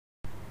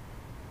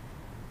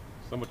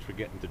So much for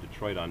getting to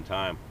Detroit on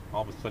time.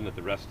 All of a sudden at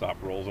the rest stop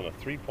rolls on a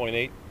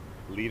 3.8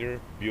 liter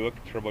Buick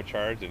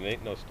turbocharged, and it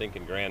ain't no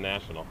stinking Grand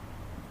National.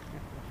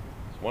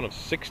 It's one of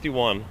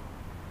 61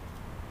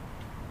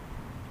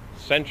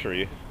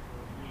 Century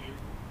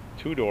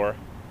two-door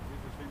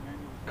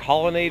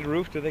colonnade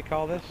roof, do they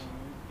call this?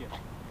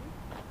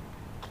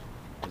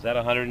 Is that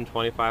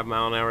 125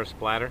 mile an hour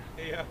splatter?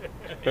 Yeah.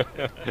 You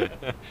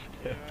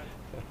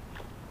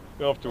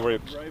don't have to worry.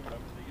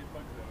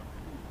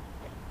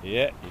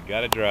 Yeah, you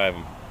gotta drive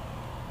them.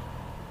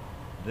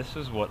 This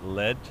is what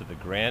led to the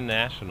Grand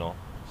National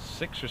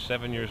 6 or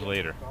 7 years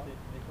later.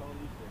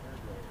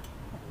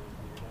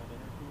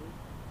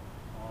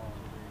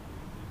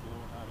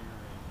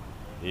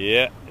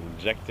 Yeah,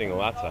 injecting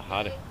lots of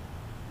hot air.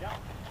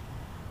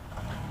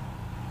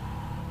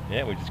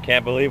 Yeah, we just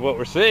can't believe what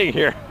we're seeing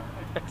here.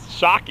 It's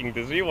shocking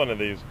to see one of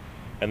these.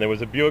 And there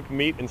was a Buick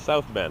meet in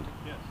South Bend.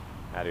 Yes.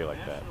 How do you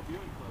like that?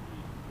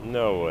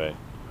 No way.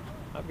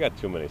 I've got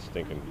too many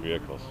stinking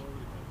vehicles.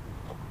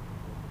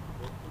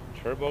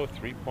 Turbo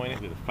 3.8.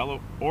 The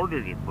fellow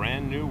ordered it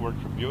brand new,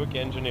 worked for Buick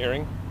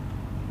Engineering,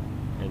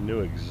 and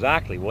knew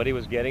exactly what he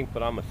was getting.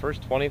 Put on the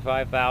first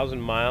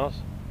 25,000 miles.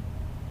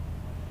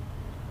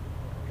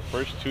 The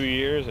first 2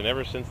 years, and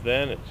ever since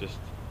then, it just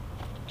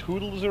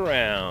toodles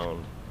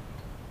around.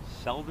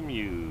 Seldom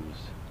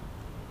used.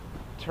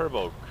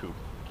 Turbo Coupe.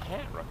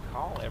 Can't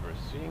recall ever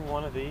seeing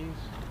one of these.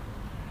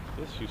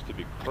 This used to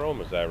be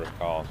chrome, as I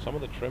recall. Some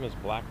of the trim is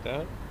blacked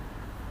out,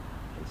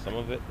 and some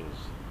of it is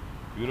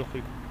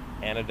beautifully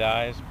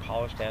anodized,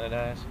 polished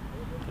anodized.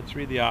 Let's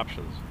read the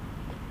options.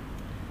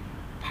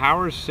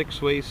 Power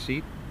 6-way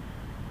seat,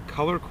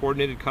 color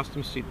coordinated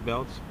custom seat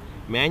belts,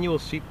 manual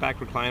seat back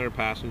recliner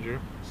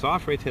passenger,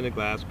 soft ray tinted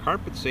glass,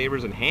 carpet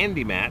savers and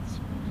handy mats,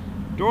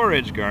 door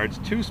edge guards,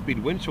 2-speed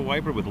windshield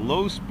wiper with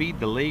low speed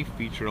delay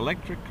feature,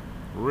 electric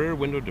rear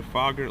window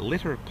defogger,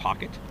 litter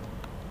pocket.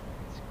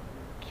 It's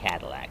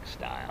Cadillac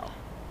style.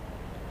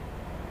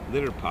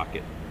 Litter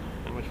pocket.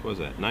 How much was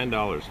that?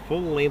 $9.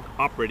 Full length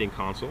operating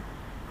console.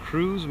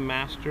 Cruise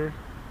Master.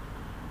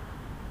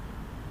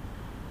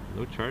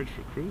 No charge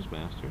for Cruise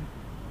Master.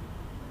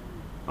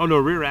 Oh no,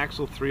 rear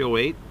axle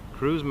 308.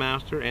 Cruise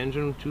Master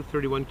engine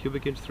 231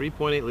 cubic inch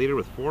 3.8 liter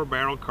with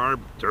 4-barrel carb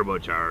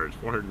turbocharged.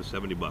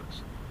 470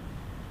 bucks.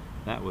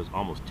 That was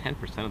almost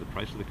 10% of the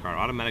price of the car.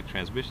 Automatic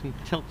transmission,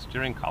 tilt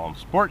steering column,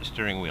 sport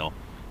steering wheel,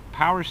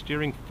 power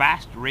steering,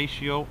 fast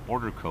ratio,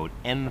 order code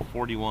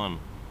N41.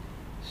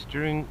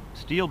 Steering,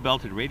 steel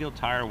belted radial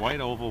tire,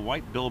 white oval,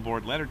 white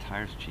billboard, leather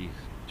tires, geez.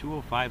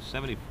 205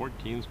 70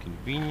 14s,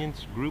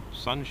 convenience, group,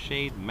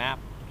 sunshade, map,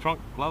 trunk,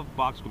 glove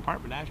box,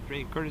 compartment,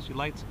 ashtray, courtesy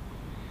lights,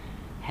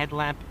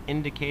 headlamp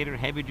indicator,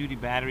 heavy duty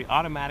battery,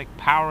 automatic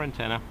power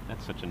antenna.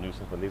 That's such a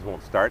nuisance when these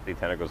won't start. The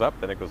antenna goes up,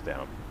 then it goes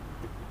down.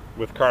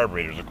 With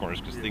carburetors, of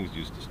course, because things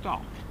used to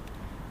stall.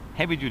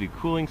 Heavy duty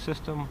cooling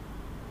system,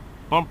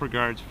 bumper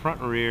guards, front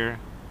and rear.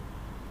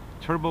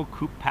 Turbo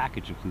Coupe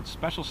package includes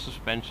special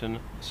suspension,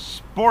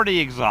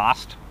 sporty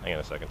exhaust. Hang on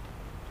a second.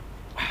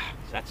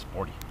 That's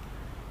sporty.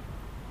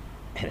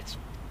 And it's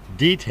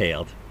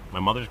detailed. My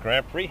mother's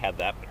Grand Prix had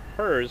that, but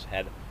hers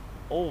had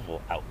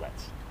oval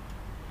outlets.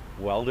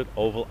 Welded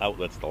oval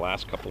outlets, the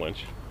last couple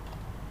inch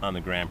on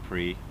the Grand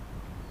Prix.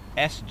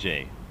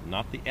 SJ,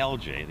 not the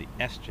LJ, the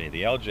SJ.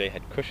 The LJ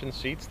had cushion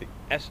seats, the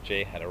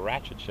SJ had a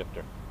ratchet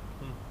shifter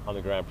on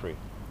the Grand Prix.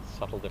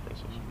 Subtle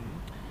differences.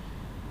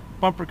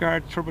 Bumper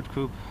guard, turbo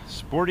coupe,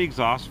 sporty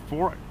exhaust,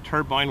 4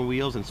 turbine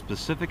wheels and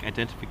specific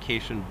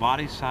identification,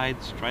 body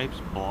side stripes,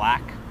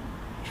 black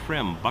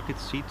trim, bucket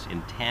seats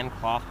in tan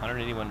cloth,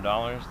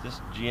 $181. This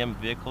GM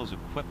vehicle is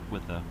equipped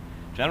with a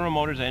General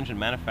Motors engine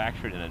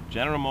manufactured in a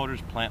General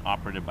Motors plant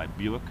operated by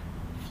Buick,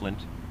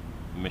 Flint,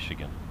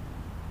 Michigan.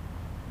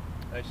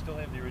 I still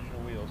have the original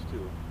wheels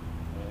too.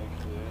 I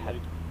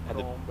Had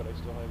chrome, but I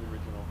still have the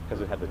original. Because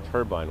it had the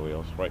turbine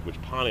wheels, right,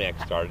 which Pontiac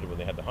started when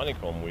they had the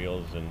honeycomb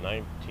wheels in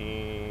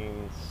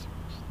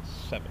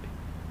 1970.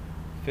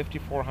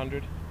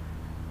 5,400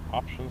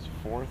 options,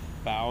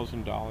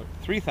 $4,000,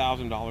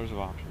 $3,000 of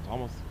options,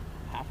 almost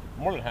half,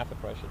 more than half the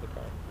price of the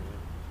car.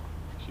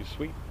 She's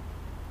sweet.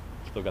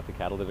 Still got the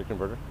catalytic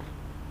converter?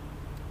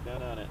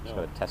 Not on it, no. It's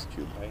got a test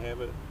tube. I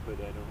have it, but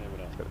I don't have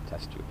it on. It's got a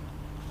test tube.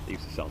 They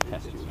used to sell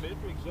test tubes. It's made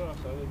for exhaust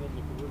other than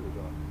the converter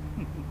exhaust.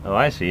 Oh,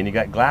 I see. And you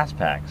got glass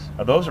packs.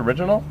 Are those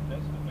original?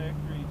 That's the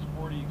factory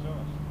sporty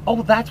exhaust.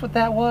 Oh, that's what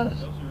that was.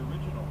 Those are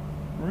original.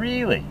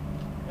 Really?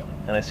 Yep.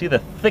 And I see the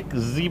thick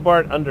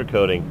Z-Bart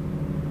undercoating.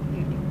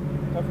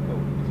 Tough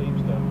coat, same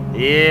stuff.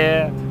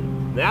 Yeah.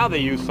 Now they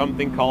use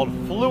something called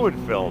fluid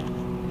film,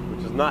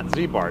 which is not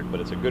Z-Bart, but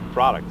it's a good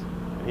product.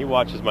 And he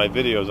watches my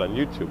videos on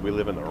YouTube. We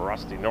live in the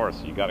rusty north,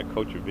 so you got to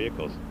coat your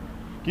vehicles.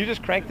 Can you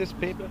just crank this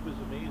paper? This stuff is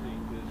amazing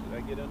because I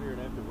get under and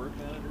I have to work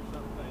on it or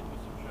something. I put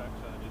some shocks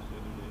on just the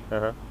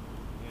other day.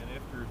 And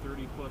after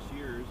 30 plus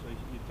years,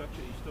 you touch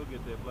it, you still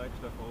get that black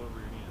stuff all over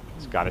your hand.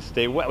 It's got to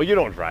stay wet. Well, you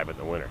don't drive it in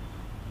the winter.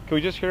 Can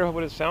we just hear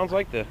what it sounds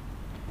like?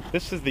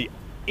 This is the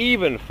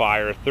Even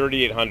Fire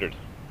 3800,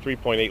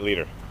 3.8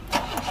 liter.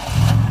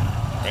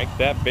 Crank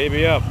that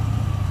baby up.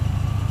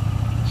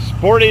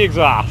 Sporty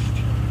exhaust.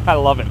 I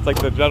love it. It's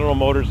like the General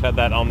Motors had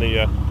that on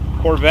the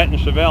Corvette and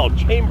Chevelle,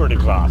 chambered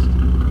exhaust. Listen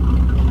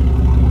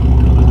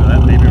to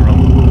that baby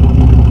rumble.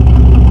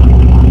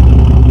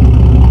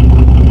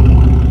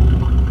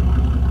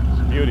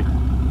 It's a beauty.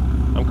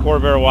 I'm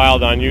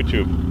CORVAIRWILD on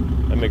YouTube.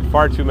 I make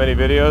far too many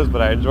videos,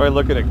 but I enjoy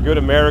looking at good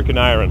American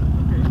iron.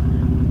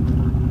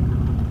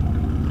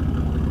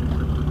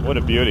 What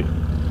a beauty.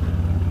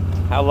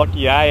 How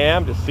lucky I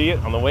am to see it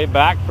on the way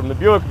back from the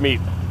Buick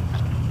meet.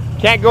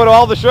 Can't go to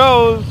all the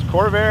shows.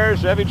 Corvair,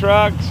 Chevy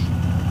trucks.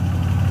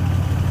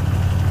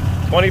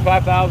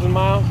 25,000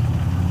 miles?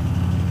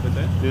 What's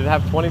that? Did it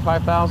have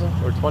 25,000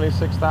 or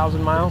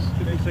 26,000 miles?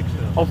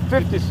 56,000. Oh,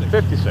 56.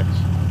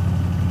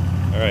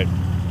 All right.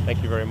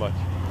 Thank you very much.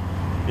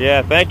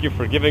 Yeah, thank you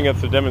for giving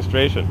us a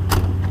demonstration.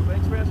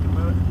 Thanks for asking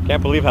about it.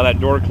 Can't believe how that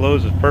door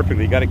closes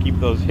perfectly. You got to keep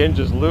those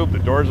hinges looped. The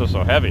doors are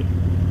so heavy.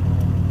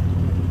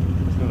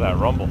 Listen to that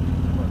rumble.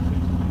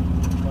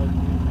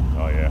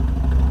 Oh yeah.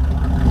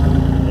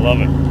 Love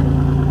it.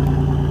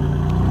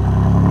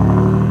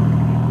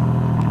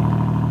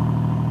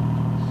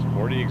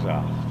 Sporty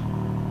exhaust.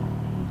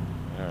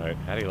 All right,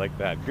 how do you like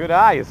that? Good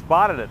eye, you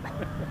spotted it.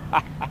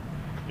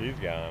 He's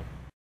gone.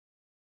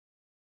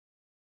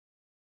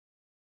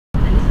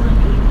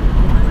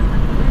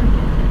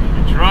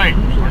 Detroit.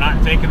 We're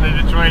not taking the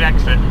Detroit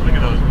exit. Look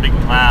at those big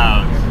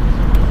clouds.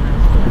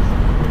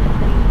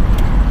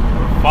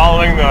 We're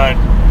following the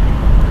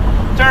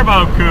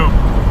Turbo Coupe.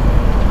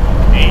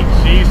 Ain't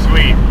she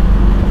sweet?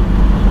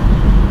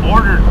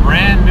 Ordered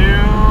brand new,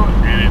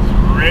 and it's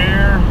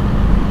rare.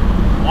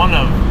 One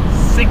of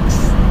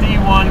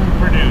 61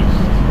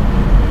 produced.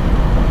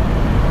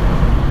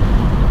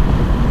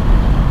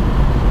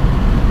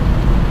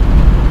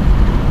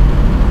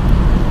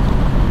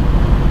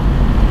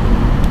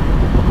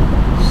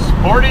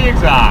 Sporty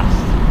exhaust.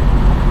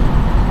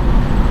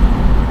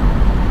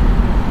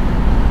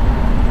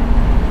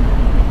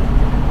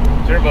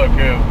 Turbo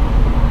Coupe.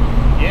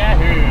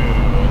 Yahoo!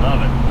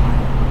 Love it.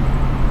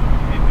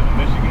 Into the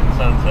Michigan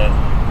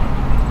sunset.